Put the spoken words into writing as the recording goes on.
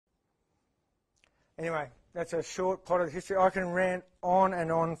Anyway, that's a short part of the history. I can rant on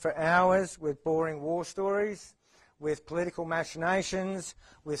and on for hours with boring war stories, with political machinations,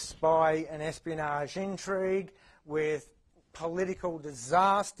 with spy and espionage intrigue, with political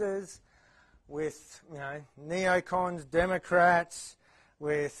disasters, with neocons, Democrats,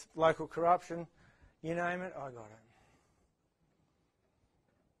 with local corruption. You name it, I got it.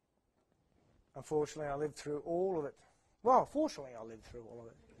 Unfortunately, I lived through all of it. Well, fortunately, I lived through all of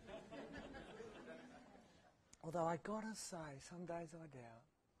it. Although I gotta say, some days I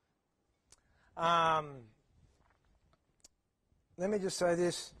doubt. Let me just say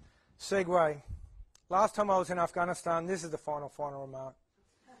this, segue. Last time I was in Afghanistan, this is the final remark.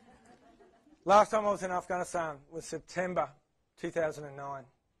 Last time I was in Afghanistan was September 2009.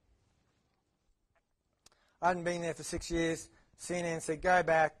 I hadn't been there for 6 years. CNN said, go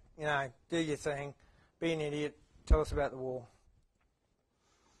back, do your thing, be an idiot, tell us about the war.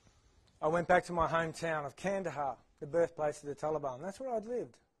 I went back to my hometown of Kandahar, the birthplace of the Taliban. That's where I'd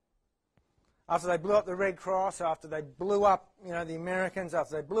lived. After they blew up the Red Cross, after they blew up, the Americans,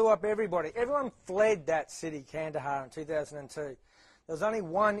 after they blew up everybody, everyone fled that city, Kandahar, in 2002. There was only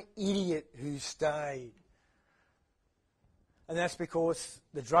one idiot who stayed. And that's because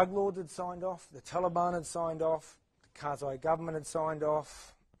the drug lords had signed off, the Taliban had signed off, the Karzai government had signed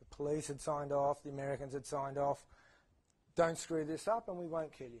off, the police had signed off, the Americans had signed off. Don't screw this up and we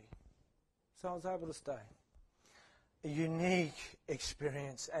won't kill you. So I was able to stay. A unique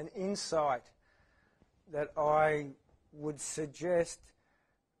experience, an insight that I would suggest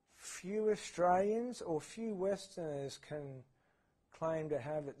few Australians or few Westerners can claim to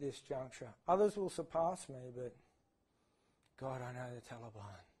have at this juncture. Others will surpass me, but God, I know the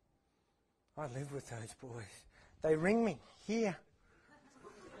Taliban. I live with those boys. They ring me here.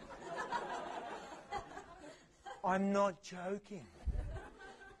 I'm not joking.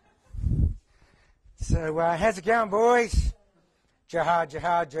 So, how's it going, boys? Jihad,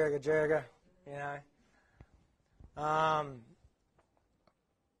 jihad, jerga, jerga,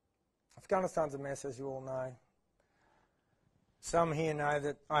 Afghanistan's a mess, as you all know. Some here know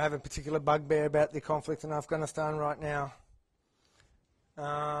that I have a particular bugbear about the conflict in Afghanistan right now.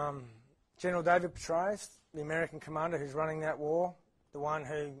 General David Petraeus, the American commander who's running that war, the one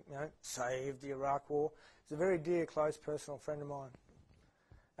who saved the Iraq war, is a very dear, close personal friend of mine,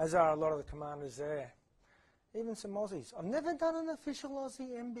 as are a lot of the commanders there. Even some Aussies. I've never done an official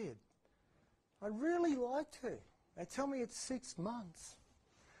Aussie MBID. I'd really like to. They tell me it's 6 months.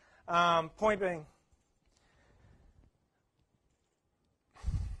 Point being,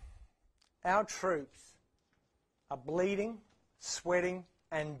 our troops are bleeding, sweating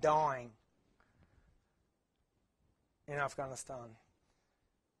and dying in Afghanistan.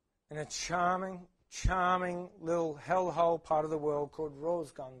 In a charming little hellhole part of the world called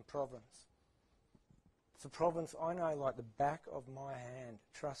Rozgan province. It's a province I know like the back of my hand,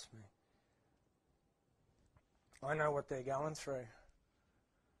 trust me. I know what they're going through.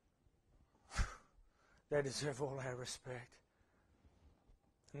 They deserve all our respect.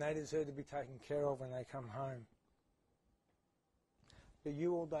 And they deserve to be taken care of when they come home. But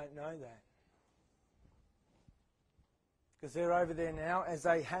you all don't know that. Because they're over there now, as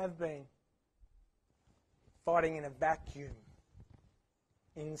they have been, fighting in a vacuum,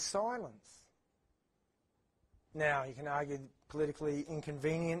 in silence. Now, you can argue politically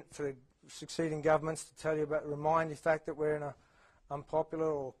inconvenient for succeeding governments to tell you about, remind you of the fact that we're in an unpopular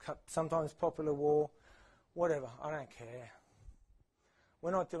or sometimes popular war. Whatever, I don't care.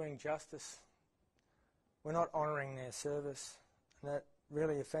 We're not doing justice. We're not honouring their service. And that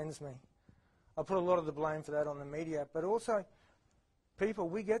really offends me. I put a lot of the blame for that on the media, but also, people,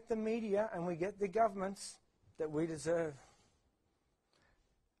 we get the media and we get the governments that we deserve.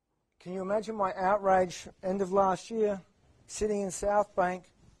 Can you imagine my outrage end of last year, sitting in South Bank?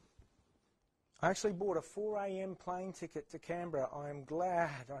 I actually bought a 4 a.m. plane ticket to Canberra. I am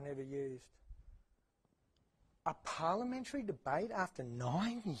glad I never used. A parliamentary debate after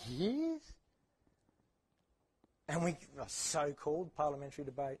 9 years? And a so-called parliamentary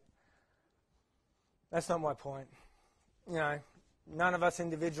debate. That's not my point. None of us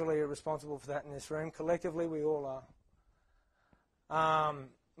individually are responsible for that in this room. Collectively, we all are.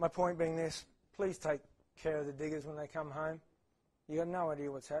 My point being this, please take care of the diggers when they come home. You got no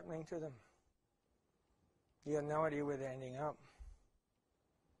idea what's happening to them. You got no idea where they're ending up.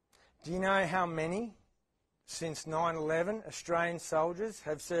 Do you know how many, since 9/11, Australian soldiers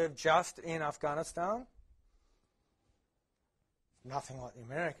have served just in Afghanistan? Nothing like the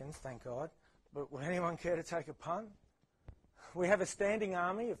Americans, thank God. But would anyone care to take a punt? We have a standing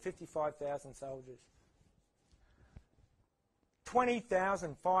army of 55,000 soldiers.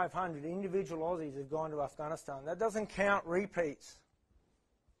 20,500 individual Aussies have gone to Afghanistan. That doesn't count repeats.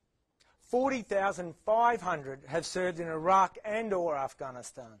 40,500 have served in Iraq and or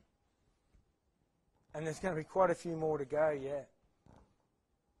Afghanistan. And there's going to be quite a few more to go yet.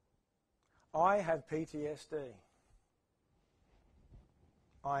 I have PTSD.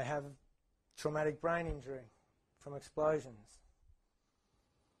 I have traumatic brain injury from explosions.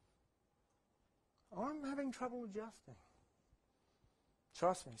 I'm having trouble adjusting.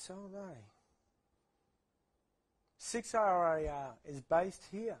 Trust me, so are they. 6RAR is based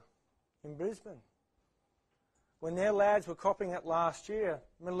here in Brisbane. When their lads were copying it last year,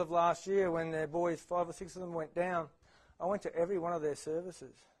 middle of last year, when their boys, 5 or 6 of them went down, I went to every one of their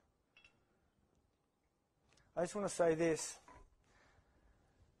services. I just want to say this.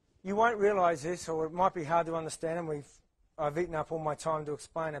 You won't realise this, or it might be hard to understand, and I've eaten up all my time to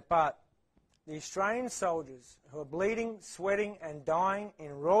explain it, but the Australian soldiers who are bleeding, sweating and dying in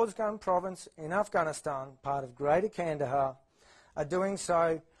Rozgan province in Afghanistan, part of Greater Kandahar, are doing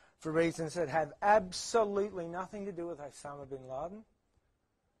so for reasons that have absolutely nothing to do with Osama bin Laden,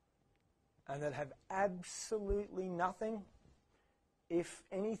 and that have absolutely nothing, if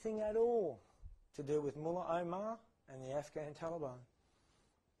anything at all, to do with Mullah Omar and the Afghan Taliban.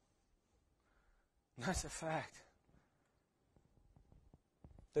 That's a fact.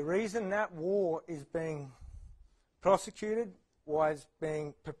 The reason that war is being prosecuted, why it's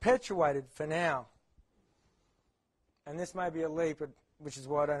being perpetuated for now, and this may be a leap, which is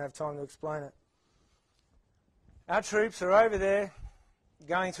why I don't have time to explain it. Our troops are over there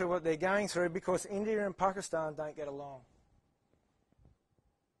going through what they're going through because India and Pakistan don't get along.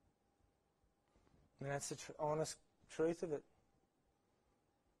 And that's the honest truth of it.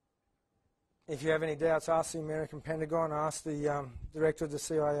 If you have any doubts, ask the American Pentagon, ask the director of the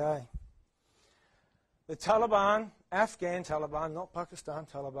CIA. The Taliban, Afghan Taliban, not Pakistan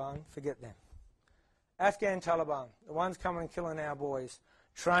Taliban, forget them. Afghan Taliban, the ones coming and killing our boys,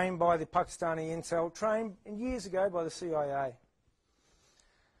 trained by the Pakistani intel, trained years ago by the CIA.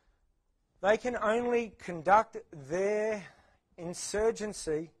 They can only conduct their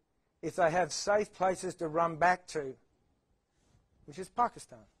insurgency if they have safe places to run back to, which is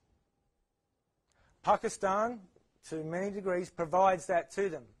Pakistan. Pakistan, to many degrees, provides that to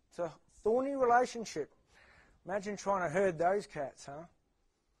them. It's a thorny relationship. Imagine trying to herd those cats, huh?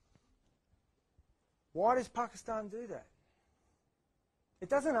 Why does Pakistan do that? It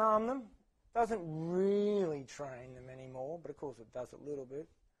doesn't arm them, doesn't really train them anymore, but of course it does a little bit.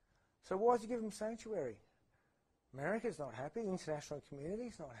 So why does it give them sanctuary? America's not happy, the international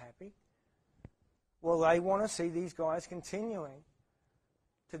community's not happy. Well, they want to see these guys continuing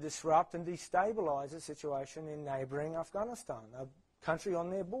to disrupt and destabilise the situation in neighbouring Afghanistan, a country on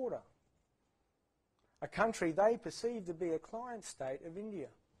their border, a country they perceive to be a client state of India.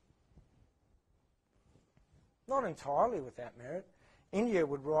 Not entirely without merit. India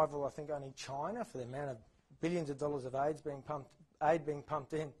would rival, I think, only China for the amount of billions of dollars of aid being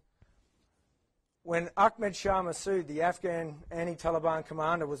pumped in. When Ahmed Shah Massoud, the Afghan anti-Taliban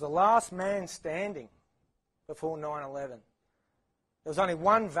commander, was the last man standing before 9/11, there was only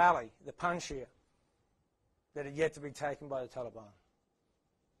one valley, the Panjshir, that had yet to be taken by the Taliban.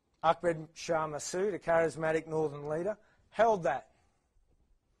 Ahmed Shah Massoud, a charismatic northern leader, held that.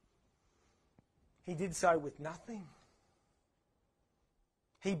 He did so with nothing.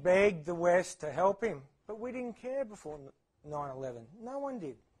 He begged the West to help him, but we didn't care before 9/11. No one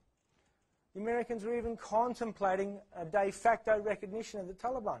did. The Americans were even contemplating a de facto recognition of the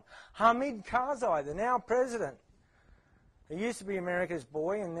Taliban. Hamid Karzai, the now president, who used to be America's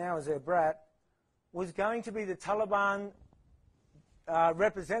boy and now is their brat, was going to be the Taliban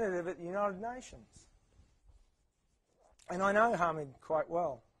representative at the United Nations. And I know Hamid quite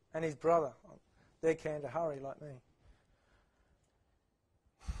well, and his brother. They're Kandahari like me.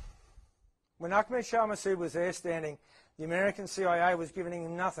 When Ahmed Shah Massoud was there standing, the American CIA was giving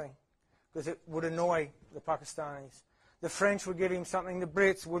him nothing because it would annoy the Pakistanis. The French would give him something, the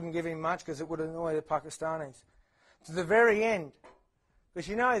Brits wouldn't give him much because it would annoy the Pakistanis. To the very end, because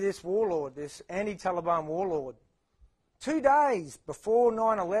you know this warlord, this anti-Taliban warlord, 2 days before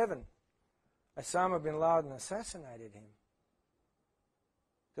 9/11, Osama bin Laden assassinated him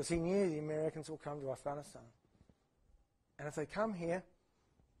because he knew the Americans will come to Afghanistan. And if they come here,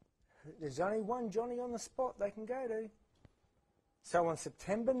 there's only one Johnny on the spot they can go to. So on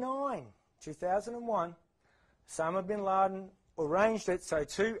September 9, 2001, Osama bin Laden arranged it so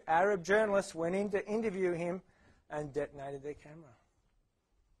 2 Arab journalists went in to interview him and detonated their camera.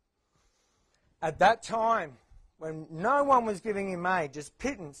 At that time, when no one was giving him aid, just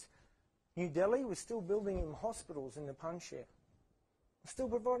pittance, New Delhi was still building him hospitals in the Panjshir. still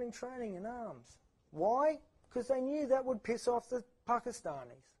providing training and arms. Why? Because they knew that would piss off the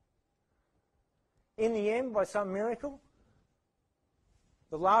Pakistanis. In the end, by some miracle,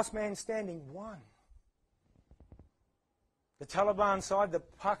 the last man standing won. The Taliban side, the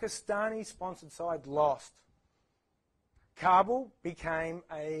Pakistani-sponsored side, lost. Kabul became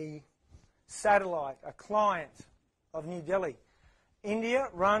a satellite, a client of New Delhi. India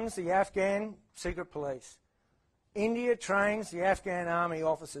runs the Afghan secret police. India trains the Afghan army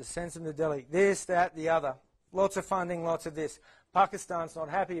officers, sends them to Delhi. This, that, the other. Lots of funding, lots of this. Pakistan's not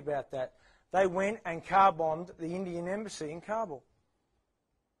happy about that. They went and car bombed the Indian embassy in Kabul.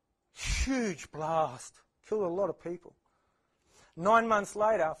 Huge blast. Killed a lot of people. 9 months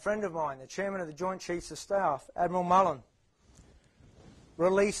later, a friend of mine, the chairman of the Joint Chiefs of Staff, Admiral Mullen,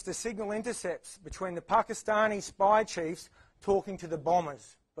 released the signal intercepts between the Pakistani spy chiefs talking to the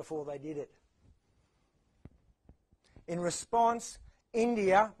bombers before they did it. In response,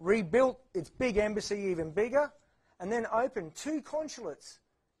 India rebuilt its big embassy even bigger and then opened 2 consulates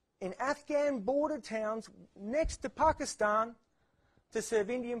in Afghan border towns next to Pakistan to serve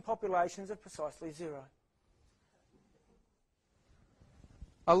Indian populations of precisely 0.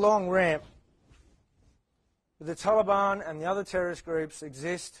 A long ramp. The Taliban and the other terrorist groups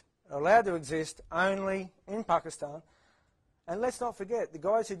are allowed to exist only in Pakistan. And let's not forget the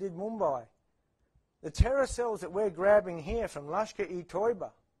guys who did Mumbai. The terror cells that we're grabbing here from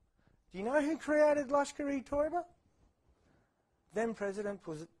Lashkar-e-Toiba. Do you know who created Lashkar-e-Toiba? Then President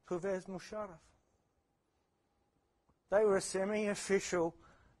Pervez Musharraf. They were a semi-official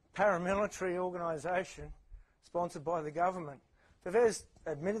paramilitary organisation sponsored by the government. Pervez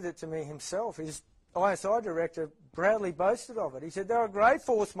admitted it to me himself. His ISI director proudly boasted of it. He said they're a great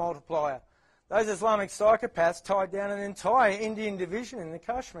force multiplier. Those Islamic psychopaths tied down an entire Indian division in the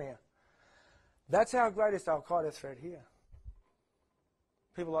Kashmir. That's our greatest al-Qaeda threat here.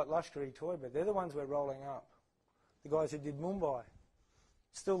 People like Lashkar-e-Toiba, they're the ones we're rolling up. The guys who did Mumbai.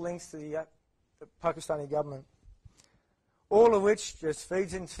 Still links to the Pakistani government. All of which just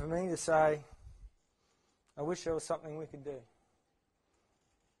feeds into for me to say, I wish there was something we could do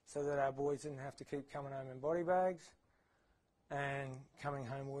so that our boys didn't have to keep coming home in body bags and coming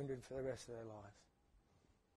home wounded for the rest of their lives.